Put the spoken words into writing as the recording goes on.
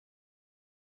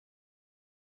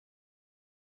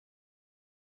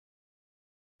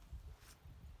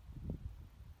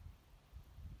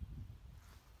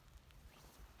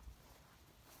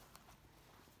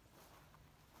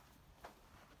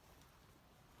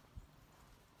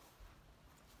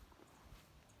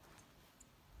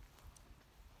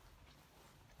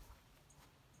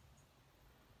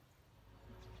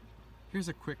Here's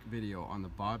a quick video on the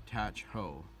Bobcat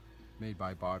hoe made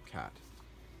by Bobcat.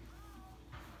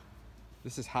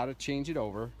 This is how to change it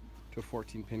over to a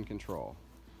 14-pin control.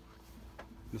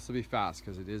 This will be fast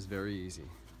because it is very easy.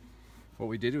 What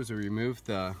we did was we removed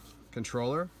the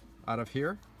controller out of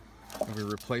here and we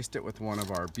replaced it with one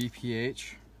of our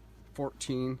BPH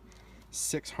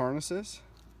 14-6 harnesses.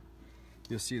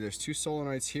 You'll see there's two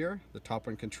solenoids here. The top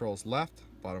one controls left,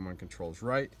 bottom one controls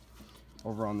right.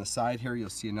 Over on the side here,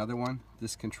 you'll see another one.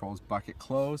 This controls bucket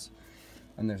close,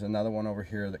 and there's another one over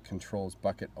here that controls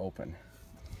bucket open.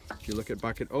 If you look at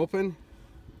bucket open,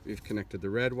 we've connected the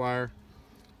red wire.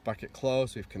 Bucket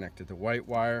close, we've connected the white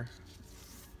wire.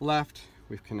 Left,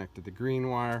 we've connected the green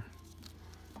wire.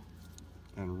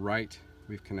 And right,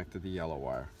 we've connected the yellow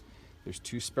wire. There's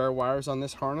two spare wires on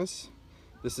this harness.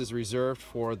 This is reserved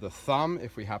for the thumb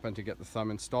if we happen to get the thumb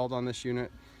installed on this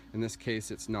unit. In this case,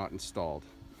 it's not installed.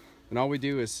 And all we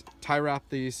do is tie wrap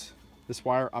this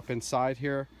wire up inside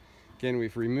here. Again,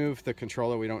 we've removed the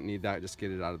controller. We don't need that, just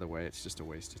get it out of the way. It's just a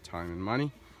waste of time and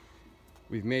money.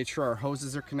 We've made sure our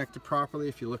hoses are connected properly.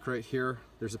 If you look right here,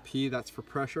 there's a P, that's for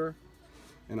pressure.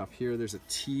 And up here, there's a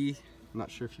T. I'm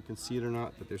not sure if you can see it or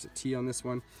not, but there's a T on this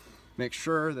one. Make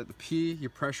sure that the P, your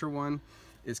pressure one,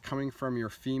 is coming from your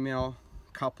female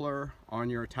coupler on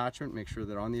your attachment. Make sure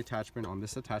that on the attachment, on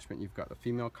this attachment, you've got the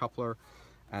female coupler,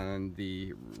 and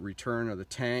the return of the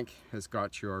tank has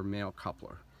got your male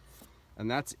coupler.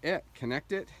 And that's it.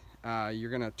 Connect it. You're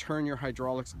going to turn your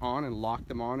hydraulics on and lock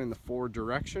them on in the forward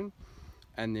direction,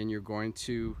 and then you're going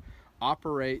to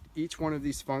operate each one of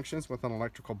these functions with an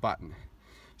electrical button.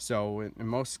 So in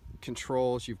most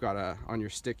controls, you've got on your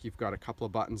stick, you've got a couple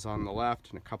of buttons on the left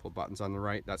and a couple of buttons on the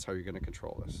right. That's how you're going to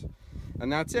control this. And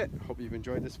that's it. Hope you've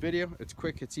enjoyed this video. It's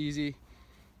quick, it's easy,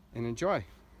 and enjoy.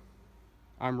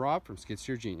 I'm Rob from Skid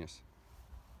Steer Genius.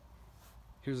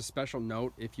 Here's a special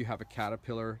note: if you have a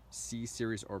Caterpillar C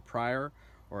series or prior,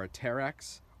 or a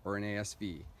Terex or an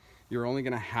ASV, you're only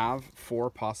going to have 4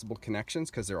 possible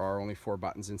connections because there are only 4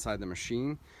 buttons inside the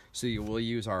machine. So you will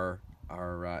use our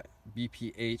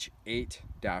BPH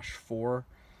 8-4-9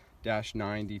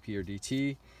 DP or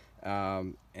DT,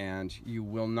 and you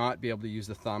will not be able to use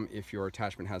the thumb if your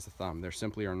attachment has the thumb. There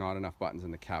simply are not enough buttons in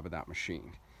the cab of that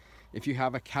machine. If you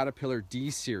have a Caterpillar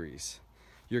D series,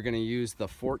 you're going to use the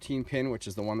 14-pin, which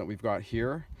is the one that we've got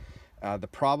here. The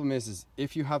problem is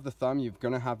if you have the thumb, you're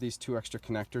going to have these 2 extra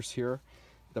connectors here.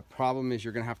 The problem is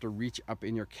you're going to have to reach up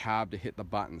in your cab to hit the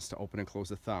buttons to open and close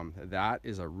the thumb. That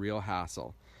is a real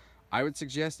hassle. I would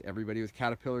suggest everybody with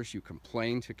Caterpillars, you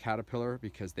complain to Caterpillar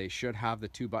because they should have the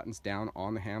 2 buttons down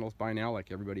on the handles by now like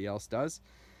everybody else does.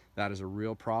 That is a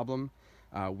real problem.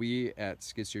 We at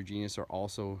Skid Steer Genius are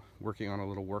also working on a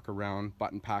little workaround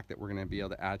button pack that we're going to be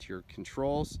able to add to your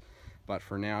controls, but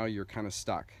for now you're kind of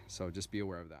stuck, so just be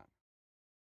aware of that.